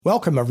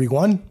Welcome,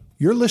 everyone.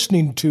 You're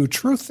listening to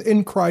Truth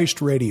in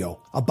Christ Radio,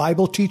 a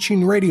Bible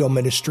teaching radio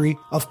ministry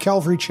of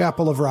Calvary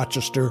Chapel of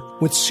Rochester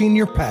with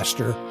Senior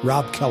Pastor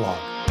Rob Kellogg.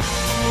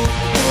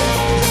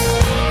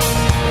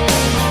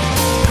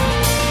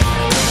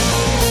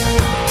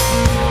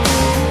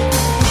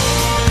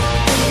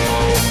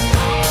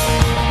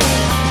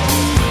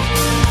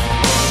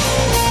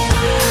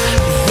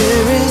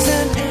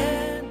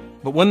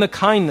 But when the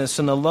kindness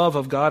and the love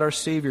of God our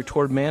Savior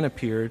toward man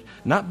appeared,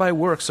 not by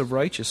works of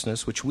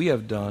righteousness which we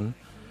have done,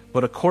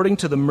 but according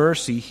to the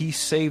mercy He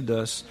saved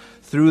us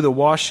through the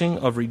washing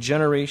of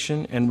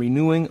regeneration and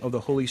renewing of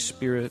the Holy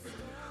Spirit,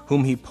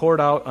 whom He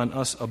poured out on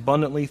us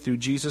abundantly through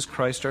Jesus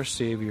Christ our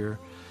Savior,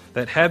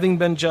 that having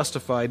been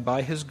justified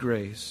by His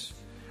grace,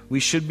 we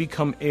should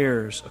become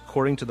heirs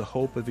according to the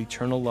hope of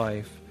eternal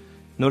life.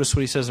 Notice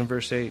what he says in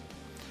verse 8.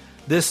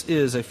 This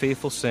is a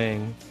faithful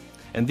saying,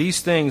 and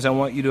these things I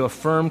want you to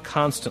affirm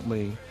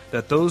constantly,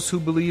 that those who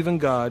believe in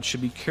God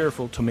should be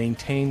careful to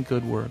maintain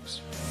good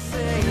works. How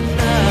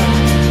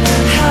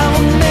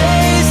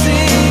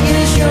amazing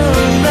is your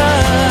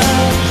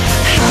love?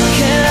 How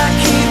can I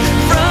keep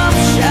from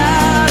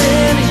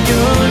shouting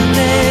your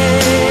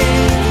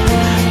name?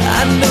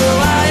 I know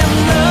I am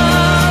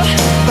loved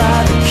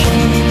by the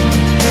King,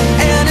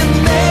 and it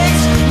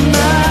makes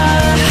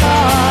my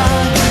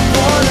heart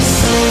wanna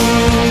sing.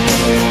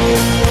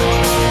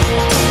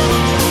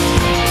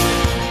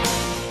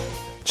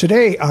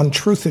 Today on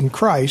Truth in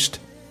Christ,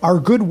 our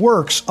good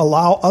works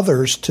allow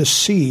others to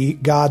see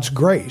God's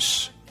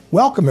grace.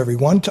 Welcome,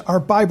 everyone, to our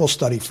Bible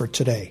study for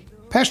today.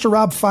 Pastor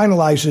Rob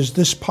finalizes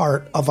this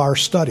part of our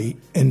study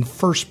in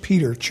 1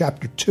 Peter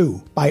chapter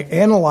 2 by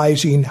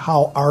analyzing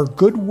how our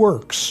good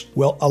works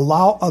will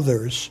allow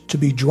others to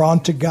be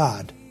drawn to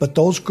God, but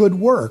those good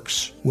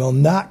works will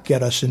not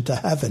get us into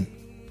heaven.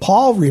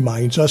 Paul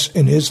reminds us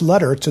in his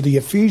letter to the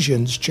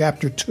Ephesians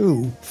chapter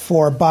 2,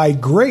 "For by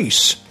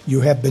grace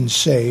you have been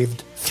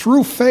saved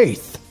through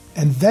faith,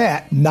 and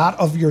that not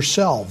of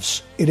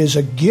yourselves. It is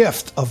a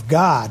gift of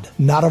God,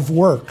 not of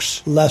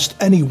works, lest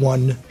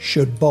anyone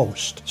should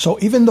boast." So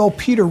even though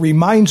Peter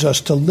reminds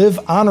us to live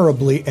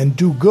honorably and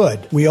do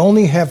good, we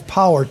only have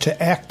power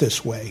to act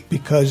this way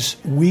because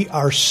we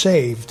are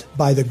saved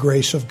by the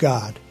grace of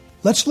God.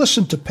 Let's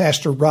listen to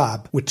Pastor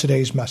Rob with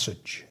today's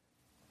message.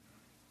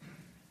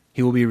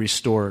 He will be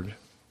restored.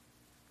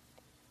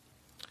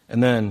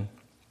 And then,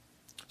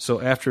 so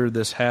after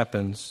this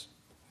happens,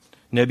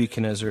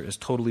 Nebuchadnezzar is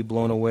totally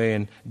blown away.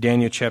 In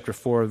Daniel chapter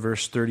 4,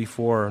 verse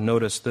 34,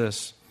 notice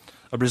this.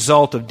 A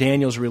result of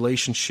Daniel's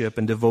relationship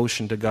and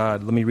devotion to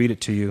God. Let me read it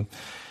to you.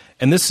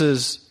 And this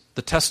is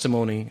the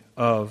testimony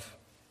of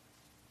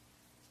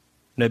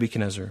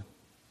Nebuchadnezzar.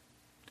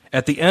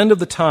 At the end of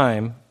the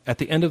time, at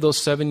the end of those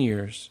 7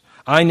 years,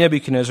 I,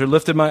 Nebuchadnezzar,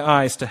 lifted my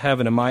eyes to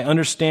heaven, and my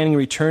understanding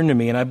returned to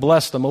me, and I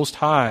blessed the Most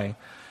High,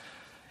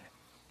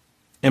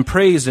 and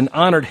praised and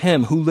honored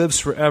Him who lives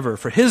forever.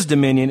 For His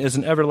dominion is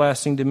an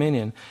everlasting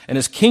dominion, and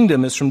His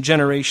kingdom is from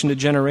generation to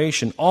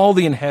generation. All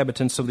the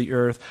inhabitants of the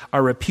earth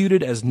are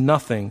reputed as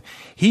nothing.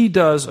 He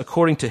does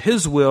according to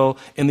His will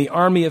in the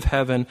army of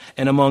heaven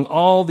and among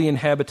all the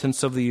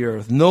inhabitants of the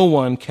earth. No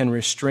one can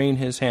restrain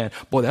His hand.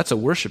 Boy, that's a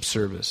worship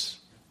service.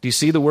 Do you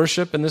see the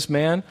worship in this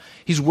man?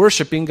 He's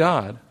worshiping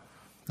God.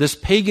 This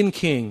pagan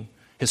king,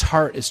 his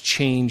heart is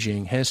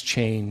changing, has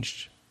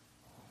changed.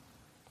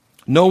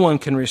 No one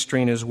can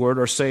restrain his word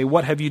or say,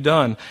 "What have you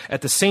done?"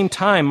 At the same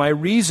time, my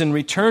reason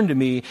returned to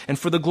me, and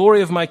for the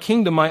glory of my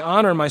kingdom, my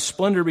honor, my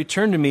splendor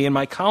returned to me, and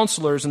my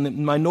counselors and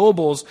my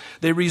nobles,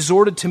 they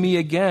resorted to me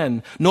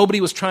again. Nobody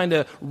was trying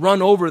to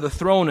run over the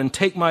throne and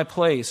take my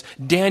place.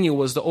 Daniel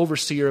was the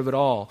overseer of it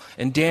all,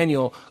 and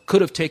Daniel could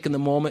have taken the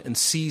moment and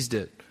seized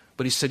it.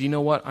 But he said, you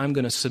know what? I'm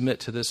going to submit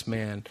to this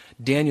man.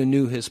 Daniel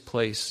knew his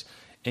place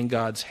in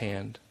God's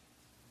hand.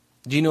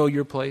 Do you know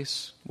your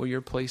place, where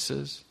your place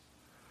is?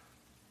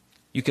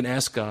 You can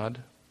ask God.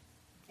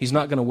 He's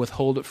not going to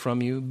withhold it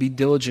from you. Be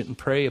diligent and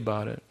pray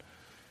about it.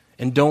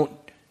 And don't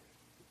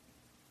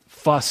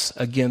fuss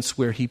against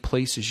where He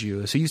places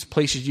you. If He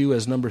places you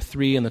as number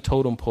 3 in the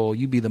totem pole,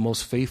 you be the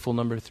most faithful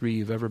number 3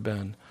 you've ever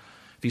been.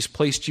 If He's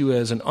placed you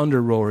as an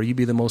under rower, you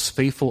be the most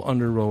faithful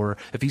under rower.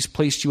 If He's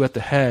placed you at the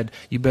head,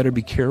 you better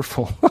be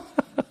careful.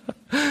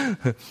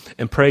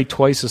 And pray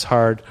twice as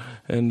hard,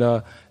 and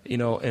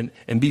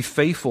be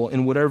faithful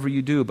in whatever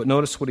you do. But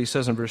notice what he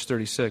says in verse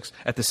 36.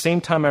 At the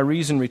same time, my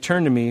reason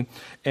returned to me,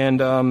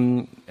 and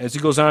as he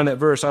goes on in that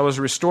verse, I was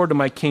restored to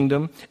my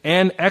kingdom,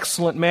 and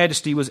excellent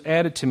majesty was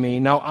added to me.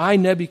 Now I,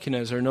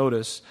 Nebuchadnezzar,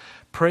 notice,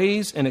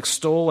 praise and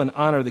extol and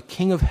honor the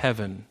King of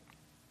heaven,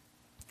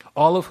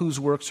 all of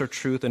whose works are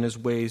truth and His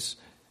ways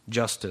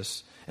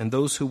justice. And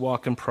those who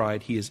walk in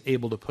pride He is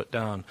able to put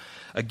down.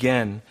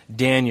 Again,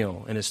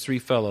 Daniel and his 3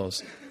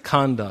 fellows,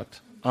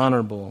 conduct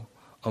honorable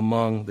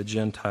among the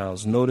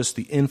Gentiles. Notice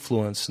the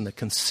influence and the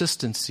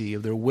consistency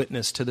of their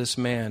witness to this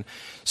man.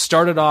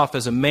 Started off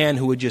as a man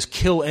who would just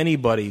kill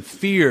anybody,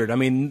 feared. I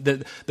mean,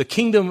 the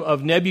kingdom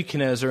of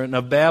Nebuchadnezzar and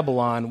of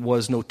Babylon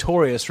was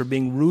notorious for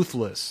being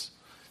ruthless.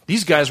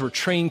 These guys were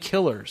trained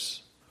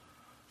killers.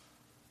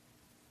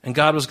 And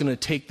God was going to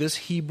take this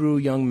Hebrew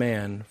young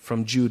man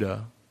from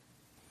Judah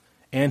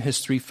and his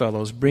 3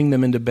 fellows, bring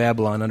them into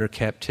Babylon under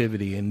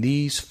captivity. And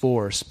these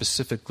 4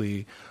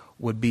 specifically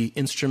would be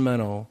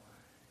instrumental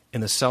in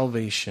the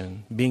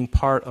salvation, being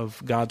part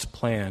of God's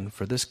plan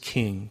for this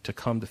king to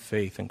come to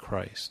faith in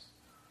Christ.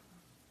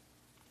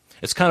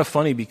 It's kind of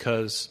funny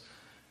because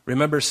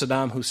remember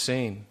Saddam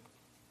Hussein.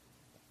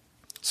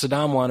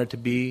 Saddam wanted to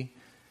be,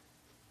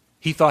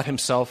 he thought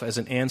himself as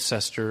an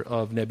ancestor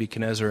of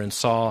Nebuchadnezzar and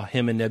saw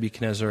him and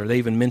Nebuchadnezzar. They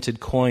even minted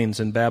coins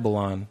in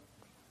Babylon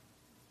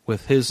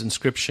with his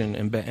inscription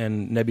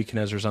and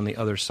Nebuchadnezzar's on the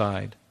other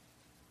side.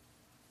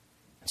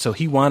 So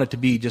he wanted to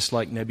be just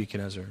like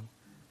Nebuchadnezzar.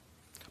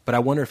 But I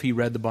wonder if he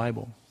read the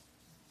Bible.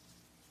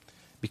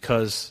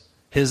 Because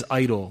his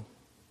idol,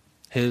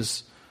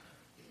 his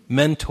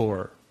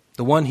mentor,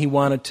 the one he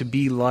wanted to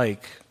be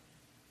like,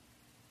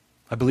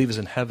 I believe is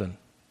in heaven.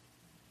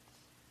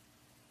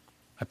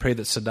 I pray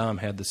that Saddam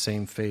had the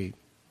same fate.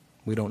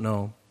 We don't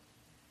know.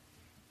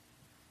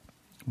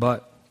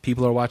 But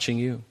people are watching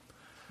you.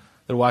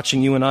 They're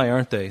watching you and I,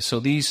 aren't they? So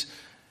these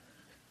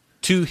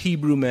 2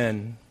 Hebrew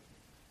men,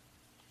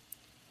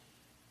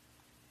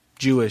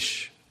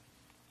 Jewish,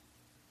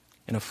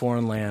 in a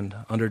foreign land,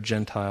 under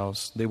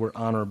Gentiles, they were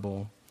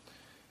honorable.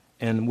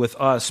 And with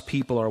us,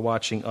 people are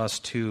watching us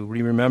too.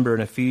 We remember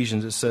in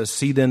Ephesians it says,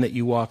 "See then that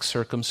you walk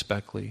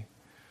circumspectly."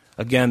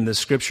 Again, the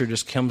scripture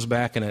just comes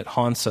back and it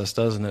haunts us,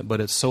 doesn't it?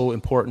 But it's so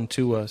important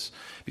to us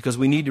because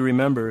we need to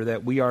remember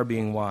that we are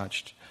being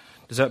watched.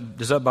 Does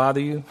that bother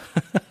you?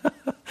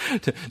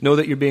 To know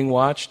that you're being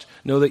watched?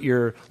 Know that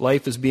your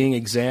life is being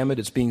examined,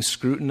 it's being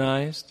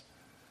scrutinized?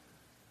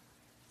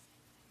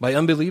 By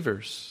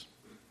unbelievers.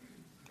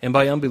 And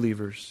by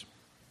unbelievers.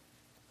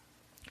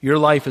 Your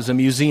life is a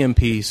museum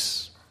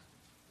piece.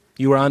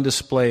 You are on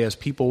display as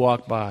people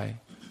walk by.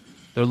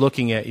 They're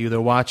looking at you,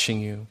 they're watching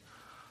you.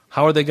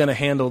 How are they going to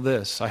handle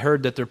this? I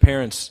heard that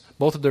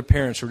both of their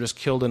parents were just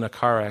killed in a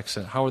car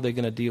accident. How are they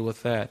going to deal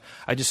with that?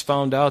 I just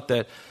found out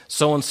that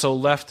so-and-so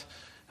left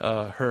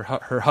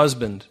her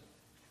husband,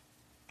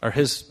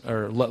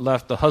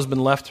 the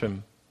husband left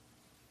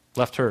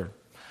her.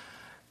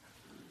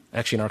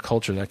 Actually, in our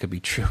culture, that could be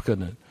true,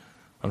 couldn't it?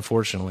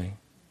 Unfortunately.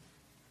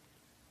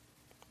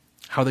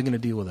 How are they going to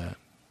deal with that?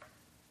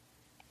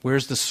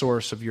 Where's the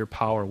source of your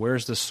power?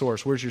 Where's the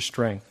source? Where's your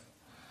strength?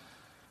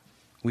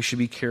 We should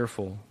be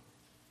careful.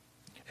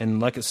 And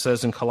like it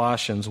says in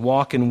Colossians,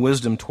 walk in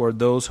wisdom toward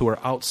those who are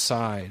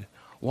outside.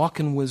 Walk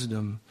in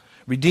wisdom,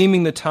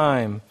 redeeming the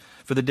time,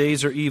 for the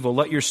days are evil.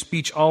 Let your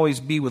speech always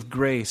be with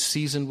grace,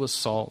 seasoned with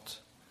salt,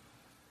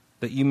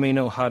 that you may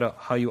know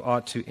how you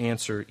ought to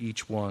answer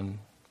each one.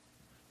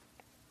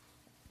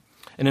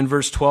 And in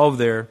verse 12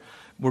 there,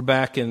 we're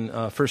back in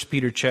 1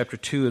 Peter chapter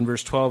 2 and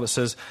verse 12. It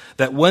says,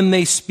 that when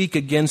they speak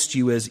against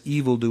you as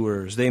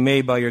evildoers, they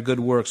may by your good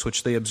works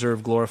which they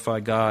observe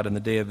glorify God in the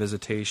day of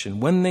visitation.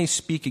 When they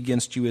speak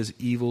against you as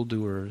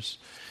evildoers.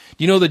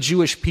 Do you know the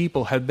Jewish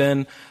people have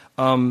been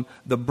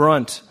the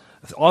brunt,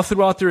 all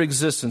throughout their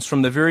existence,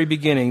 from the very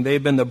beginning,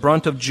 they've been the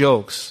brunt of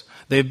jokes.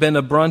 They've been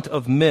the brunt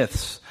of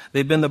myths.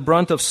 They've been the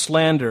brunt of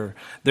slander.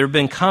 There have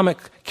been comic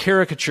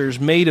caricatures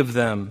made of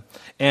them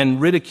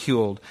and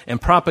ridiculed, and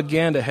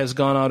propaganda has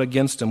gone out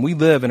against them. We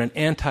live in an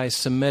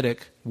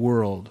anti-Semitic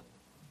world.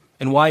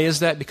 And why is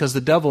that? Because the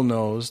devil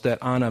knows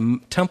that on a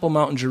Temple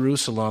Mount in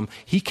Jerusalem,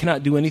 he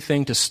cannot do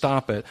anything to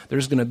stop it.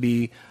 There's going to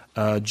be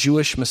a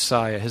Jewish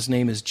Messiah. His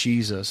name is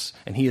Jesus,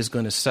 and he is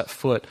going to set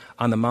foot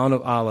on the Mount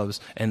of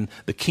Olives, and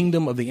the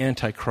kingdom of the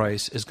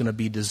Antichrist is going to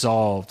be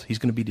dissolved. He's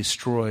going to be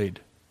destroyed.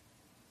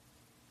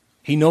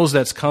 He knows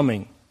that's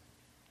coming.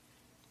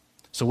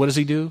 So what does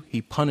he do?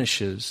 He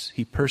punishes,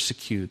 he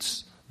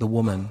persecutes the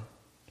woman,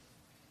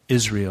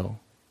 Israel,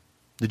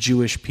 the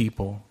Jewish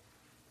people.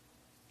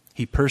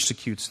 He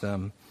persecutes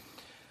them.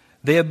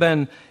 They have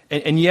been,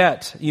 and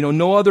yet,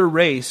 no other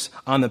race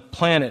on the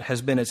planet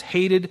has been as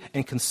hated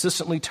and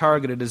consistently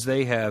targeted as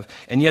they have.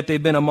 And yet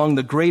they've been among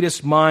the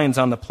greatest minds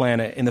on the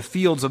planet in the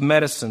fields of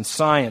medicine,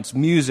 science,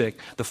 music,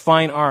 the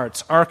fine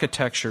arts,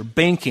 architecture,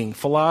 banking,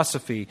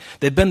 philosophy.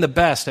 They've been the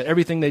best at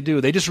everything they do.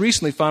 They just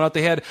recently found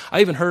out I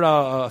even heard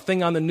a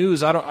thing on the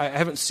news, I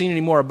haven't seen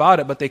any more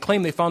about it, but they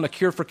claim they found a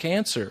cure for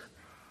cancer.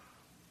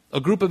 A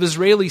group of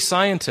Israeli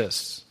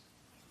scientists.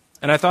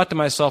 And I thought to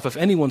myself, if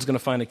anyone's going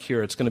to find a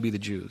cure, it's going to be the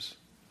Jews.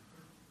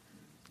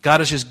 God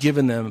has just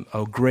given them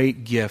a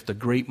great gift, a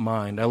great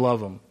mind. I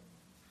love them.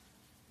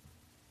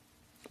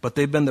 But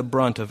they've been the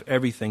brunt of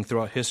everything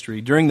throughout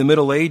history. During the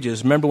Middle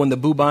Ages, remember when the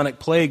bubonic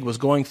plague was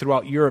going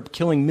throughout Europe,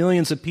 killing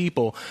millions of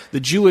people, the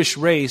Jewish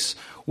race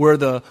were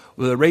the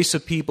race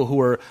of people who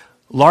were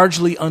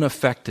largely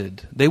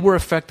unaffected. They were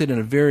affected in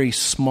a very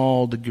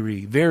small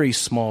degree,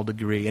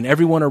 and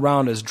everyone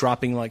around is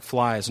dropping like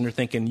flies, and they're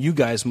thinking, you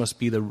guys must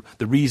be the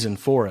reason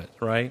for it,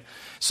 right?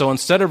 So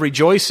instead of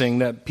rejoicing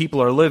that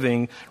people are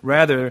living,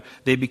 rather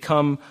they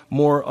become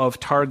more of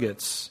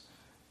targets,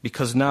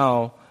 because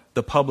now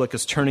the public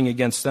is turning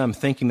against them,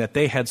 thinking that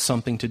they had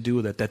something to do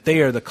with it, that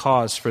they are the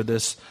cause for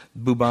this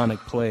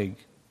bubonic plague.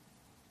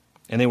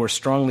 And they were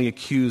strongly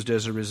accused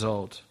as a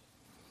result.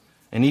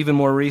 And even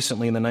more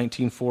recently, in the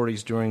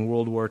 1940s, during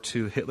World War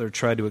II, Hitler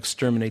tried to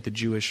exterminate the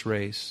Jewish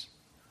race.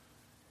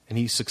 And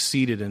he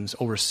succeeded in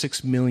over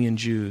 6 million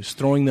Jews,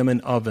 throwing them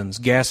in ovens,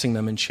 gassing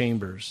them in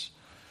chambers,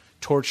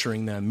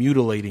 torturing them,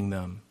 mutilating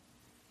them.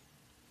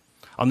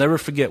 I'll never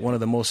forget one of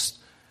the most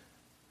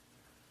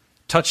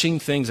touching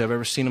things I've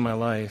ever seen in my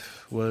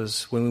life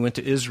was when we went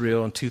to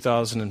Israel in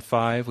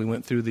 2005. We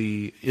went through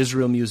the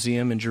Israel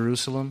Museum in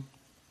Jerusalem.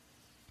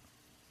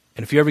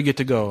 And if you ever get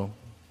to go,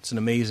 it's an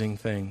amazing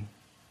thing.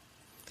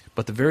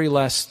 But the very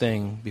last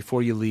thing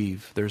before you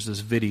leave, there's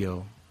this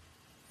video.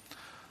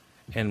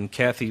 And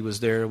Kathy was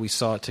there, we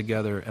saw it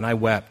together, and I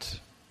wept.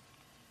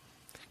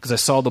 Because I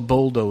saw the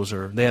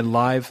bulldozer. They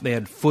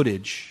had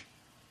footage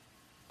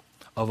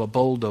of a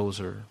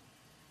bulldozer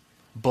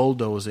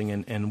bulldozing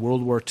in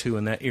World War II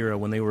in that era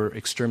when they were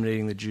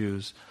exterminating the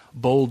Jews.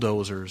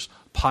 Bulldozers,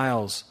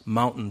 piles,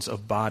 mountains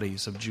of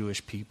bodies of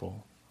Jewish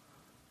people.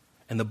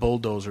 And the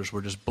bulldozers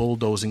were just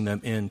bulldozing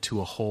them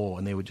into a hole,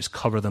 and they would just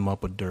cover them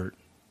up with dirt.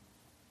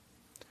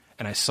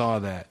 And I saw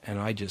that, and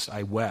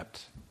I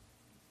wept.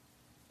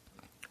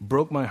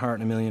 Broke my heart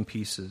in a million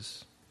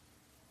pieces.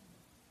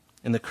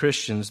 And the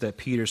Christians that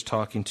Peter's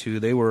talking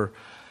to,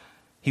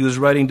 he was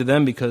writing to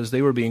them because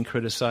they were being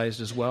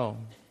criticized as well.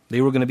 They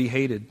were going to be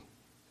hated.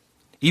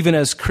 Even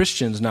as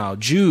Christians now,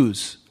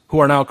 Jews who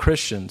are now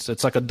Christians,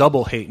 it's like a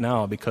double hate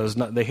now because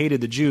they hated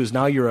the Jews.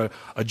 Now you're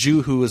a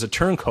Jew who is a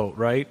turncoat,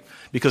 right?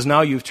 Because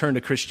now you've turned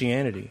to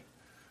Christianity.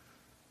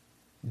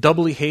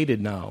 Doubly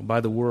hated now by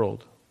the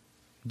world.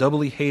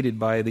 Doubly hated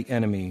by the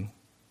enemy.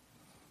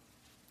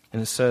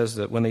 And it says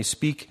that when they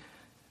speak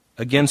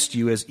against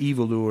you as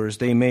evildoers,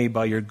 they may,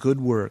 by your good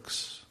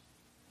works,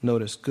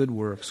 notice, good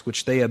works,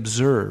 which they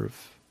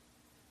observe,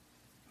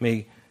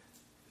 may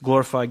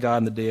glorify God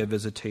in the day of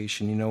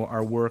visitation. You know,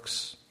 our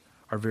works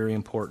are very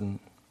important.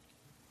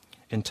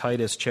 In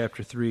Titus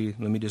chapter 3,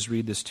 let me just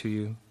read this to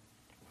you.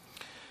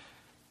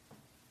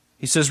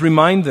 He says,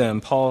 remind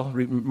them, Paul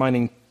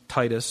reminding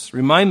Titus,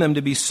 remind them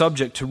to be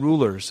subject to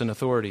rulers and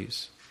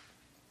authorities.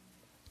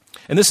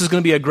 And this is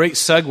going to be a great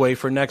segue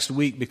for next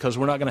week because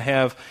we're not going to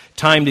have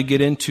time to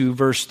get into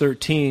verse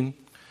 13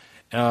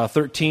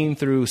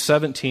 through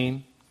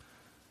 17.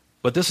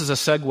 But this is a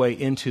segue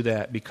into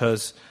that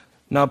because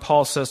now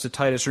Paul says to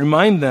Titus,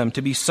 remind them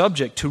to be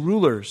subject to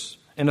rulers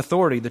and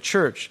authority, the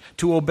church,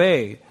 to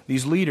obey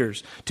these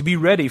leaders, to be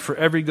ready for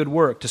every good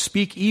work, to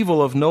speak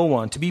evil of no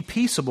one, to be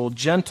peaceable,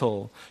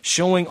 gentle,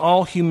 showing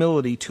all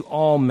humility to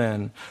all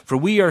men. For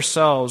we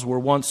ourselves were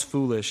once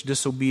foolish,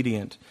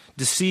 disobedient,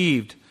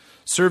 deceived,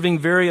 serving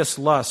various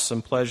lusts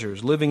and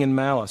pleasures, living in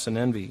malice and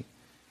envy,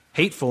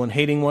 hateful and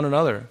hating one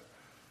another.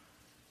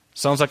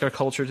 Sounds like our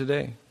culture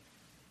today.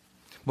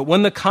 But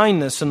when the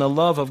kindness and the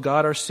love of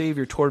God our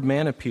Savior toward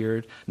man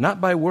appeared, not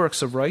by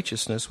works of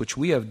righteousness which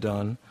we have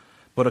done,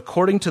 but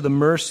according to the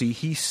mercy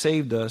He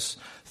saved us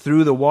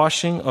through the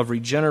washing of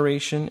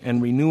regeneration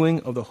and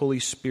renewing of the Holy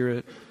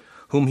Spirit,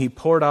 whom He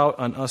poured out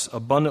on us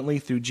abundantly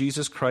through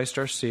Jesus Christ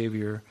our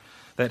Savior,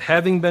 that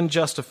having been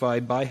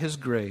justified by His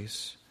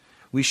grace,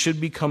 we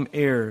should become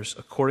heirs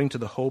according to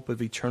the hope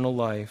of eternal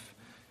life.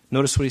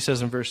 Notice what he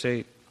says in verse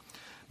 8.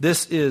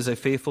 This is a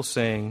faithful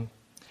saying,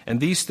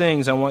 and these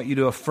things I want you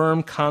to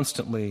affirm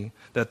constantly,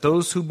 that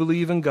those who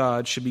believe in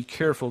God should be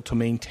careful to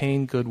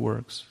maintain good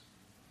works.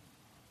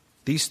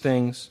 These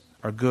things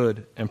are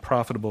good and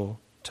profitable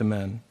to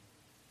men.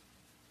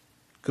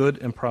 Good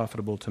and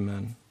profitable to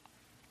men.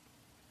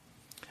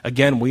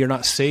 Again, we are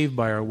not saved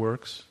by our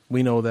works.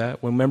 We know that.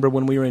 Remember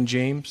when we were in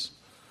James?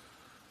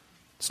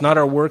 It's not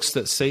our works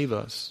that save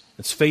us.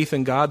 It's faith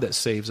in God that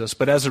saves us.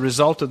 But as a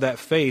result of that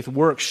faith,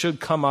 works should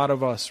come out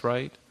of us,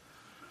 right?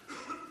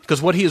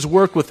 Because what He has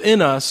worked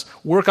within us,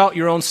 work out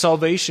your own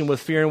salvation with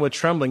fear and with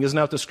trembling. Isn't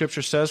that what the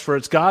Scripture says? For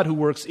it's God who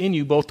works in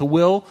you both to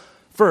will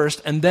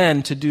first and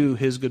then to do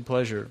His good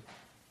pleasure.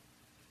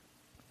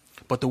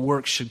 But the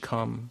work should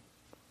come.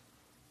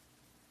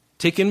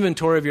 Take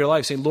inventory of your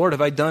life. Say, Lord,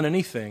 have I done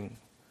anything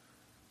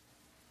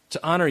to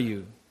honor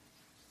You?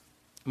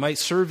 Am I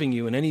serving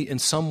You in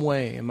some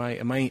way? Am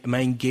I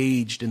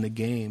engaged in the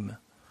game?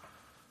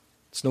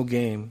 It's no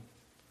game.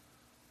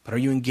 But are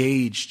you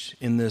engaged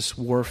in this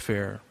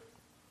warfare?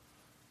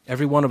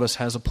 Every one of us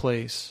has a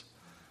place.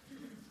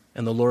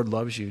 And the Lord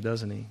loves you,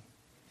 doesn't He?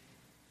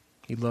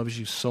 He loves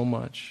you so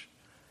much.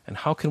 And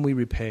how can we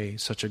repay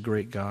such a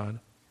great God?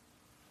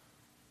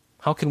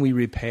 How can we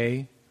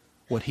repay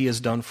what He has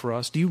done for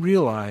us? Do you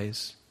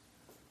realize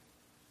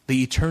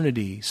the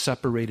eternity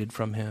separated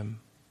from Him?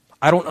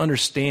 I don't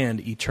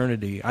understand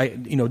eternity.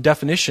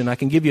 Definition, I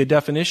can give you a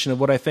definition of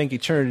what I think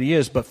eternity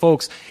is, but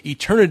folks,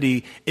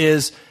 eternity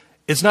it's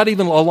not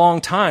even a long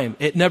time.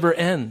 It never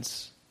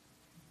ends.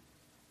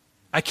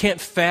 I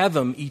can't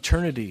fathom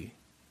eternity.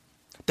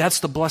 That's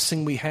the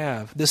blessing we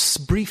have. This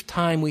brief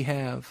time we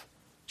have,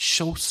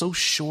 so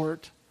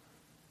short.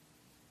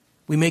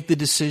 We make the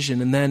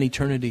decision, and then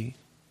eternity.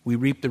 We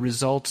reap the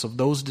results of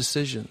those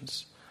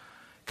decisions.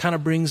 kind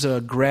of brings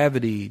a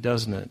gravity,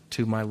 doesn't it,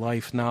 to my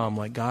life now. I'm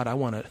like, God, I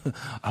want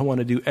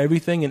to do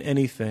everything and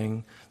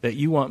anything that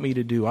you want me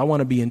to do. I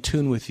want to be in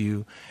tune with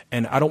you.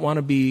 And I don't want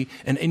to be,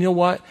 and you know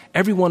what?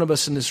 Every one of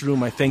us in this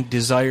room, I think,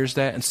 desires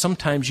that. And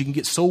sometimes you can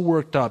get so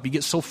worked up, you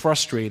get so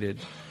frustrated.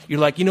 You're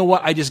like, you know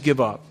what? I just give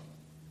up.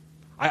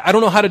 I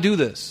don't know how to do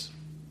this.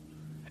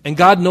 And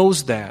God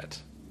knows that.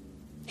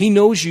 He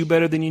knows you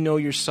better than you know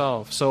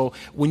yourself. So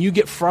when you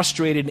get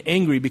frustrated and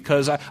angry,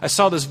 because I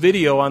saw this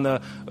video on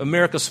the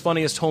America's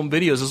Funniest Home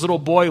Videos, this little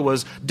boy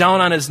was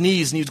down on his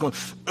knees and he was going,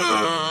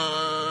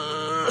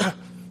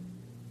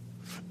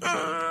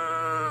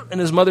 and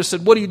his mother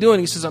said, what are you doing?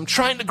 He says, I'm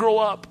trying to grow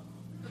up.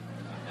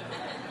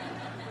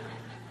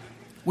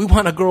 We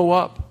want to grow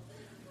up.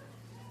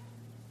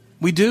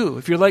 We do.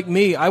 If you're like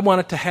me, I want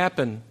it to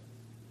happen.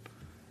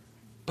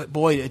 But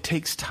boy, it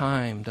takes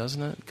time,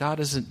 doesn't it? God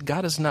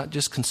is not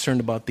just concerned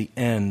about the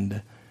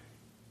end.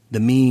 The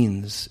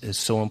means is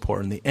so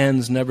important. The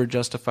ends never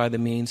justify the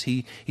means.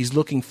 He's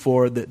looking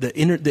for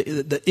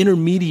the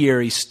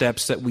intermediary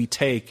steps that we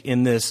take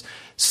in this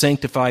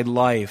sanctified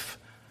life.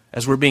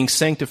 As we're being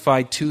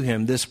sanctified to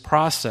Him, this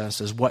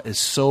process is what is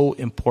so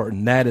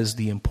important. That is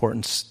the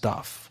important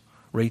stuff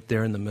right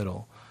there in the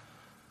middle.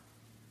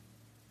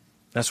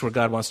 That's where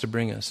God wants to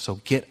bring us.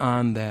 So get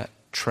on that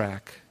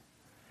track.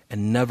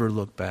 And never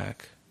look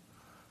back.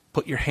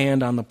 Put your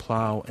hand on the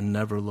plow and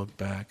never look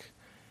back.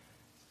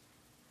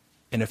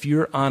 And if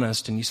you're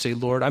honest and you say,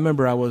 Lord, I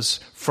remember I was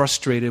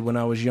frustrated when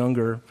I was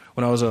younger,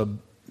 when I was a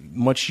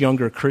much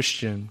younger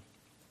Christian.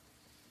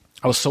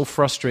 I was so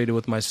frustrated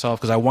with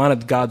myself because I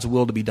wanted God's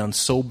will to be done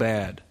so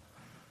bad.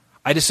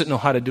 I just didn't know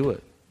how to do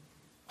it.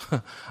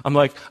 I'm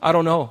like, I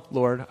don't know,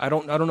 Lord. I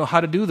don't know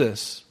how to do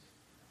this.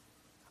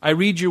 I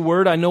read your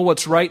word, I know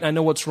what's right, and I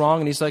know what's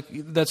wrong, and he's like,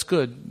 that's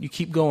good, you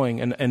keep going,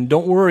 and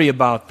don't worry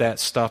about that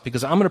stuff,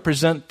 because I'm going to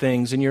present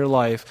things in your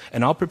life,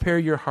 and I'll prepare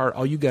your heart,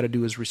 all you got to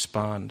do is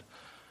respond.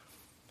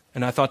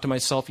 And I thought to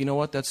myself, you know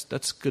what,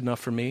 that's good enough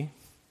for me.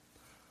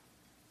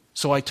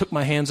 So I took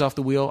my hands off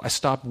the wheel, I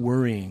stopped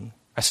worrying.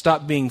 I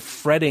stopped being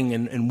fretting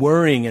and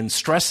worrying and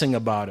stressing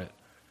about it,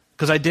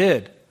 because I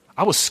did.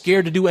 I was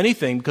scared to do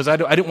anything, because I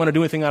didn't want to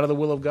do anything out of the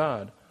will of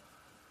God.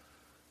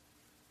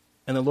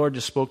 And the Lord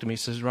just spoke to me. He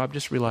says, Rob,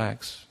 just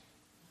relax.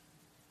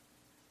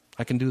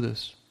 I can do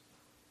this.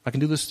 I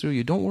can do this through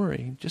you. Don't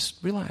worry. Just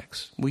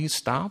relax. Will you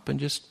stop and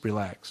just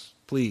relax,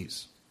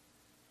 please?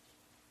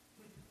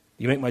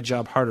 You make my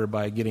job harder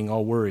by getting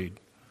all worried.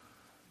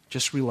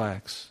 Just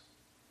relax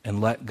and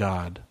let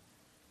God.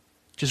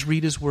 Just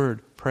read His word,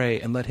 pray,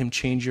 and let Him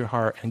change your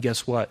heart. And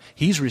guess what?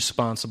 He's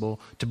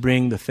responsible to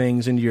bring the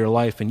things into your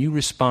life, and you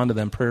respond to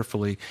them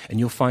prayerfully, and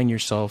you'll find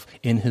yourself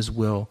in His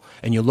will.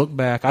 And you'll look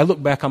back. I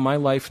look back on my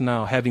life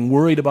now, having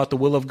worried about the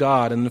will of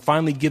God, and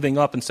finally giving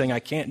up and saying, I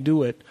can't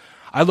do it.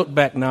 I look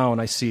back now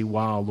and I see,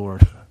 wow,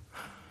 Lord,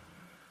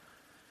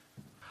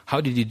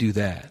 how did you do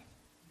that?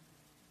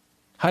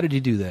 How did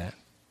you do that?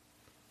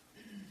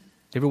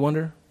 Ever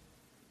wonder?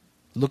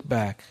 Look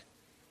back.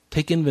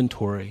 Take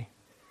inventory.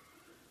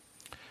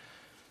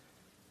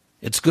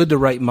 It's good to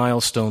write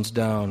milestones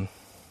down.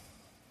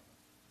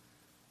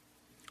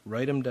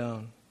 Write them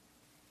down.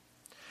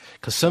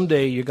 Because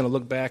someday you're going to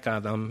look back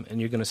on them and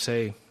you're going to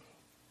say,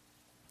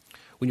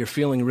 when you're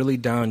feeling really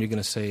down, you're going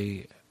to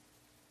say,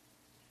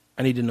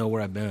 I need to know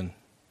where I've been.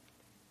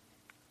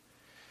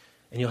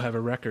 And you'll have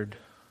a record.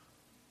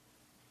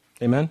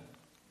 Amen?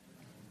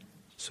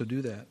 So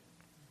do that.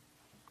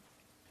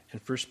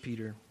 In 1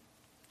 Peter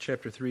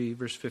chapter 3,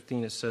 verse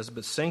 15, it says,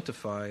 but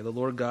sanctify the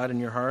Lord God in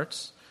your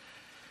hearts,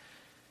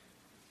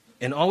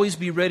 and always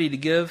be ready to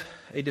give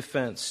a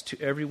defense to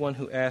everyone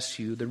who asks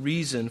you the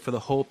reason for the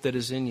hope that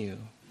is in you.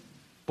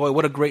 Boy,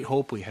 what a great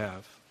hope we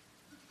have.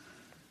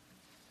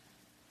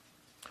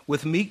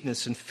 With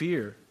meekness and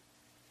fear,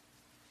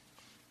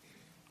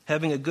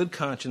 having a good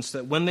conscience,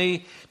 that when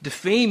they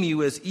defame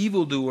you as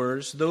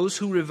evildoers, those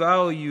who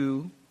revile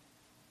you,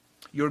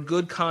 your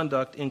good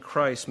conduct in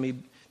Christ,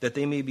 that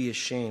they may be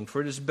ashamed.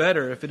 For it is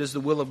better, if it is the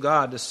will of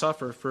God, to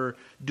suffer for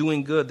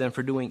doing good than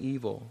for doing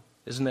evil.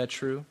 Isn't that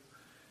true?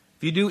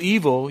 If you do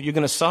evil, you're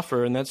going to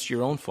suffer, and that's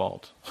your own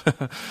fault.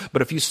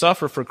 But if you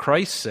suffer for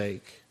Christ's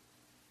sake,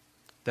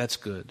 that's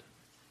good.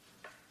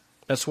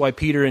 That's why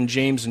Peter and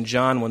James and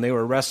John, when they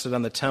were arrested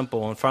on the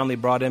temple and finally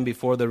brought in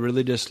before the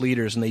religious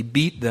leaders, and they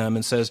beat them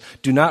and says,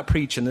 do not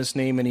preach in this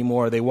name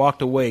anymore. They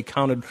walked away,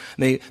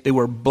 they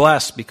were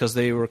blessed because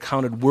they were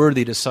counted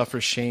worthy to suffer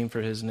shame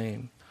for His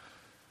name.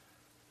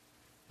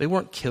 They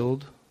weren't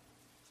killed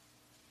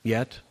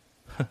yet.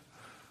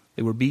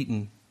 They were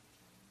beaten.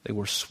 They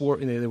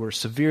were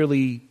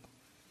severely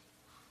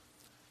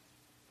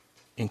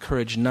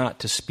encouraged not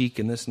to speak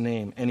in this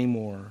name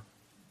anymore.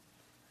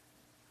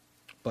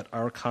 But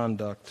our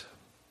conduct,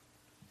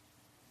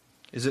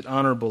 is it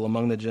honorable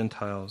among the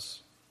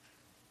Gentiles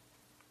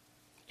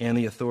and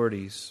the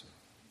authorities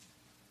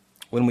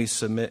when we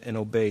submit and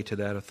obey to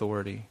that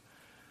authority?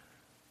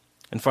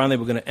 And finally,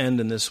 we're going to end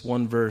in this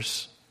one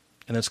verse,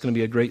 and that's going to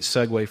be a great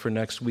segue for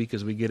next week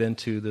as we get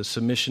into the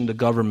submission to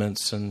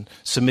governments and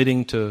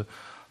submitting to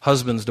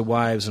husbands to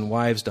wives and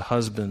wives to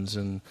husbands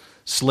and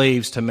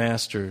slaves to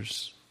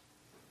masters.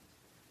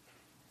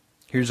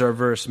 Here's our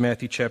verse,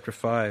 Matthew chapter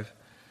 5.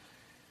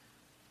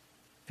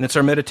 And it's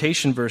our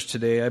meditation verse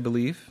today, I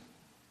believe.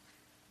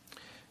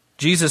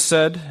 Jesus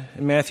said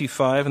in Matthew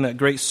 5, in that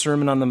great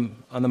Sermon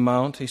on the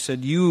Mount, he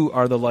said, "You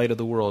are the light of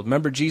the world."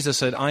 Remember, Jesus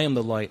said, "I am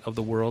the light of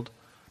the world."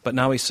 But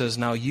now he says,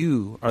 "Now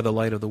you are the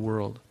light of the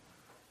world."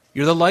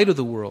 You're the light of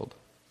the world.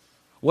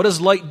 What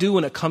does light do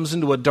when it comes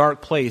into a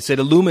dark place? It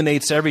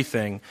illuminates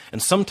everything.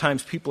 And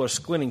sometimes people are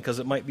squinting because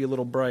it might be a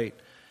little bright.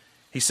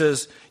 He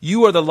says,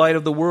 "You are the light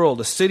of the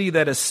world. A city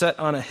that is set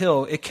on a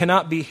hill, it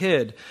cannot be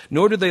hid.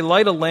 Nor do they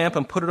light a lamp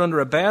and put it under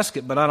a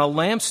basket, but on a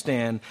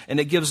lampstand, and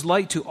it gives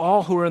light to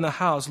all who are in the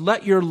house.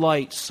 Let your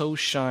light so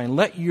shine.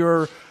 Let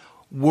your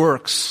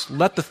works,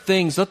 let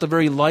the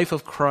very life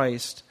of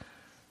Christ,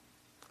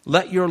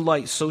 let your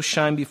light so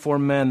shine before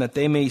men that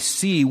they may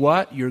see"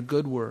 what? Your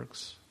good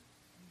works,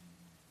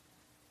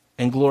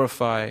 "and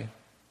glorify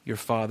your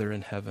Father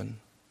in heaven."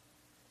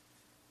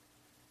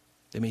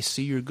 They may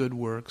see your good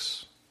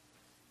works.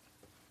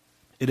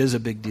 It is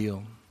a big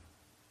deal.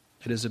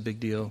 It is a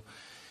big deal.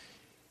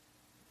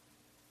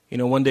 You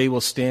know, one day we'll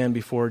stand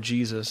before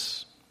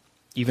Jesus,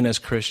 even as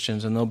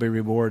Christians, and there'll be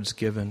rewards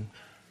given.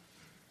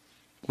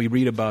 We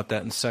read about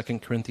that in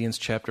 2 Corinthians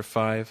chapter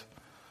 5.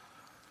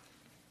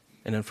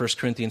 And in 1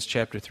 Corinthians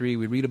chapter 3,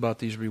 we read about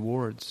these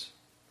rewards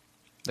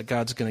that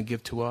God's going to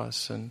give to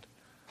us. And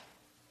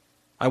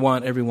I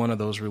want every one of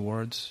those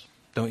rewards,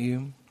 don't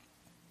you?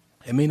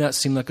 It may not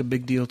seem like a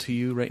big deal to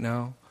you right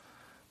now,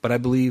 but I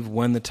believe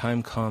when the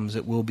time comes,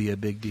 it will be a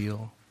big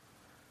deal.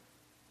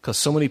 Because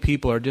so many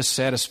people are just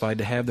satisfied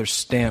to have their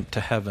stamp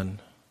to heaven.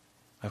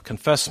 I've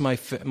confessed my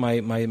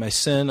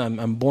sin,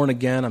 I'm born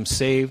again, I'm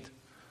saved.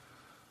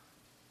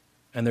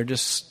 And they're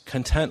just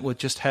content with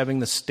just having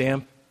the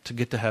stamp to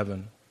get to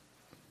heaven.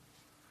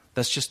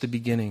 That's just the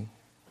beginning.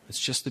 It's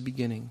just the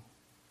beginning.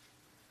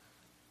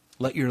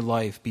 Let your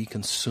life be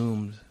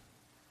consumed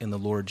in the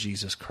Lord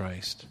Jesus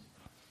Christ.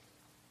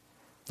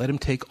 Let him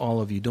take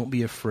all of you. Don't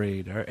be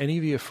afraid. Are any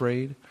of you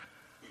afraid?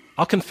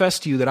 I'll confess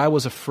to you that I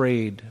was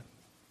afraid,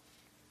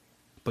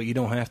 but you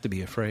don't have to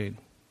be afraid.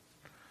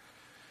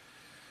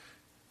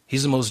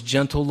 He's the most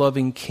gentle,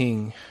 loving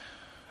King,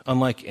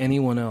 unlike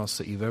anyone else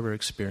that you've ever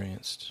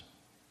experienced.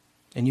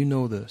 And you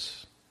know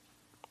this.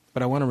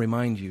 But I want to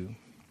remind you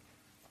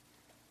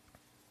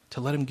to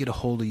let him get a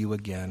hold of you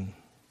again.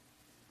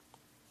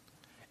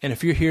 And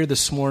if you're here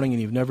this morning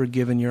and you've never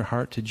given your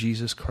heart to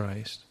Jesus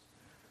Christ,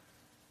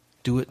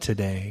 do it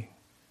today.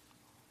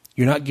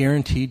 You're not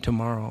guaranteed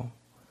tomorrow.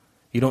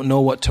 You don't know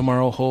what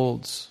tomorrow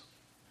holds.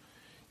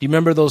 Do you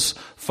remember those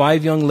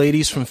 5 young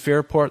ladies from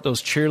Fairport,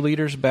 those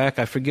cheerleaders back,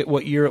 I forget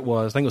what year it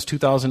was, I think it was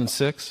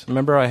 2006.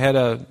 Remember I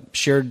had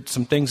shared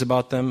some things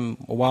about them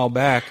a while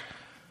back.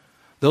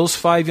 Those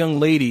 5 young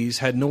ladies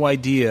had no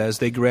idea as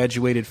they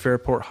graduated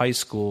Fairport High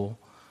School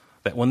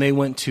that when they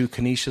went to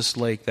Canisius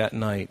Lake that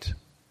night,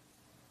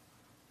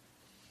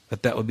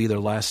 that would be their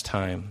last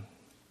time.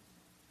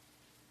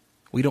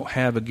 We don't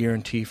have a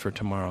guarantee for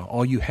tomorrow.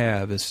 All you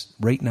have is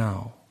right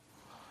now.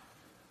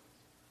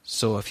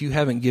 So if you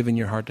haven't given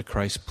your heart to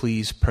Christ,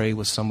 please pray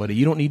with somebody.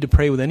 You don't need to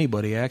pray with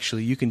anybody,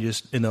 actually. You can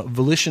just, in the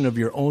volition of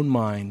your own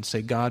mind,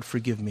 say, "God,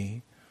 forgive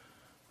me.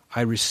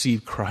 I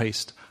receive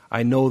Christ.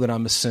 I know that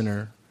I'm a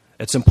sinner."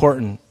 It's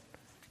important.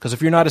 Because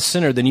if you're not a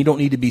sinner, then you don't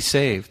need to be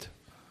saved.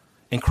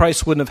 And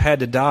Christ wouldn't have had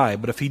to die.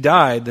 But if he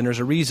died, then there's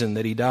a reason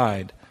that he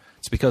died.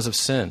 It's because of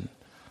sin.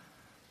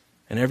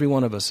 And every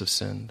one of us have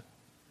sinned.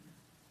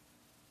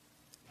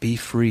 Be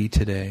free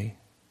today.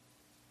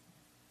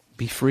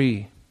 Be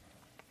free.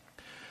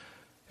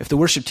 If the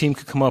worship team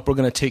could come up, we're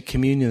going to take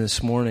communion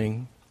this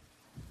morning.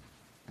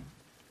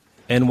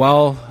 And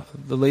while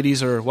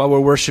we're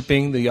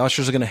worshiping, the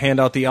ushers are going to hand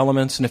out the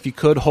elements. And if you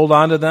could, hold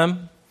on to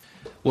them.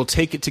 We'll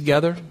take it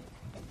together.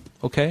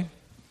 Okay?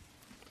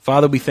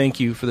 Father, we thank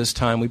you for this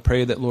time. We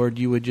pray that, Lord,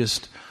 you would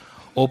just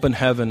open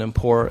heaven and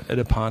pour it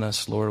upon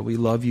us, Lord. We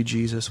love you,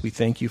 Jesus. We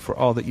thank you for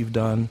all that you've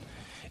done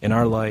in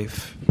our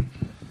life.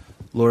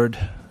 Lord,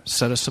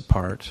 set us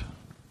apart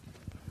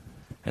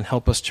and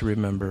help us to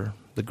remember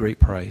the great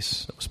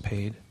price that was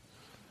paid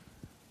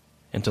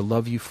and to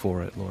love you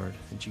for it, Lord.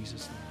 In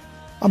Jesus' name.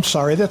 I'm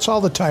sorry, that's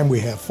all the time we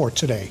have for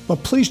today.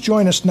 But please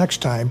join us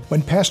next time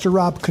when Pastor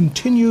Rob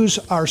continues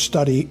our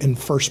study in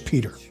 1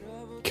 Peter.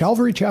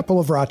 Calvary Chapel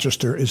of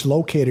Rochester is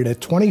located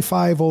at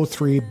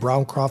 2503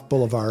 Browncroft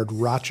Boulevard,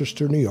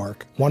 Rochester, New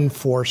York,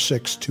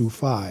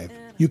 14625.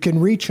 You can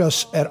reach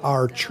us at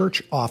our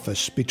church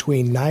office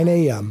between 9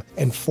 a.m.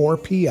 and 4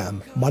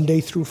 p.m. Monday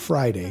through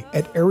Friday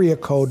at area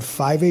code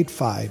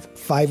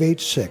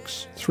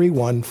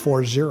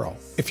 585-586-3140.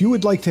 If you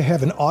would like to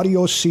have an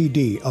audio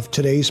CD of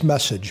today's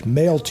message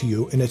mailed to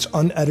you in its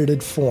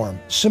unedited form,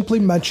 simply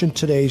mention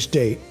today's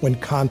date when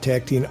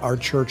contacting our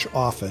church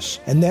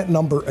office. And that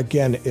number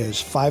again is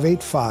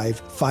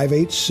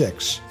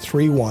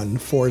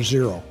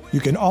 585-586-3140. You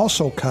can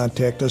also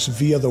contact us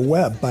via the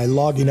web by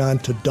logging on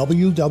to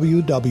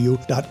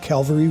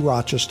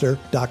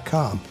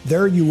www.calvaryrochester.com.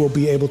 There you will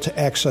be able to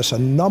access a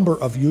number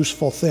of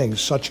useful things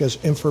such as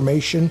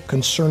information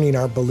concerning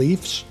our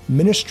beliefs,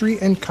 ministry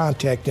and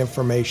contact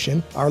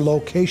information, our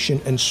location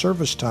and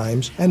service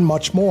times, and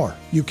much more.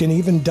 You can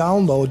even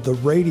download the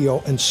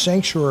radio and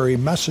sanctuary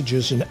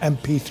messages in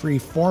MP3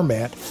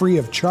 format free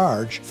of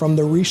charge from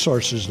the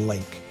resources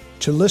link.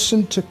 To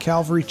listen to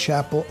Calvary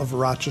Chapel of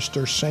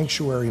Rochester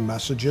Sanctuary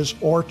messages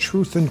or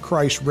Truth in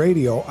Christ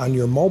Radio on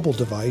your mobile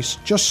device,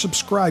 just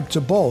subscribe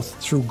to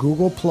both through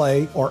Google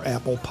Play or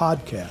Apple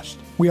Podcast.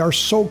 We are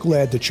so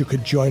glad that you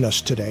could join us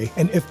today,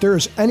 and if there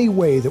is any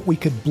way that we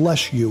could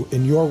bless you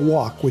in your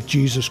walk with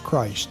Jesus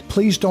Christ,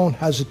 please don't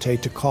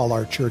hesitate to call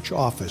our church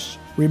office.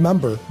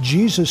 Remember,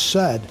 Jesus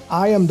said,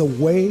 "I am the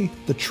way,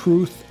 the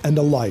truth, and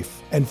the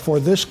life, and for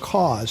this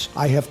cause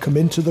I have come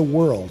into the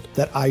world,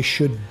 that I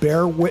should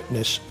bear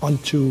witness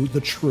unto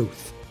the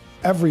truth.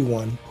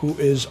 Everyone who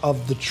is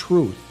of the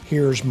truth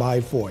hears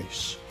my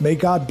voice." May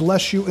God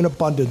bless you in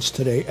abundance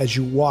today as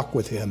you walk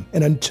with Him.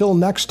 And until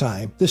next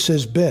time, this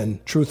has been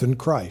Truth in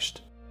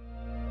Christ.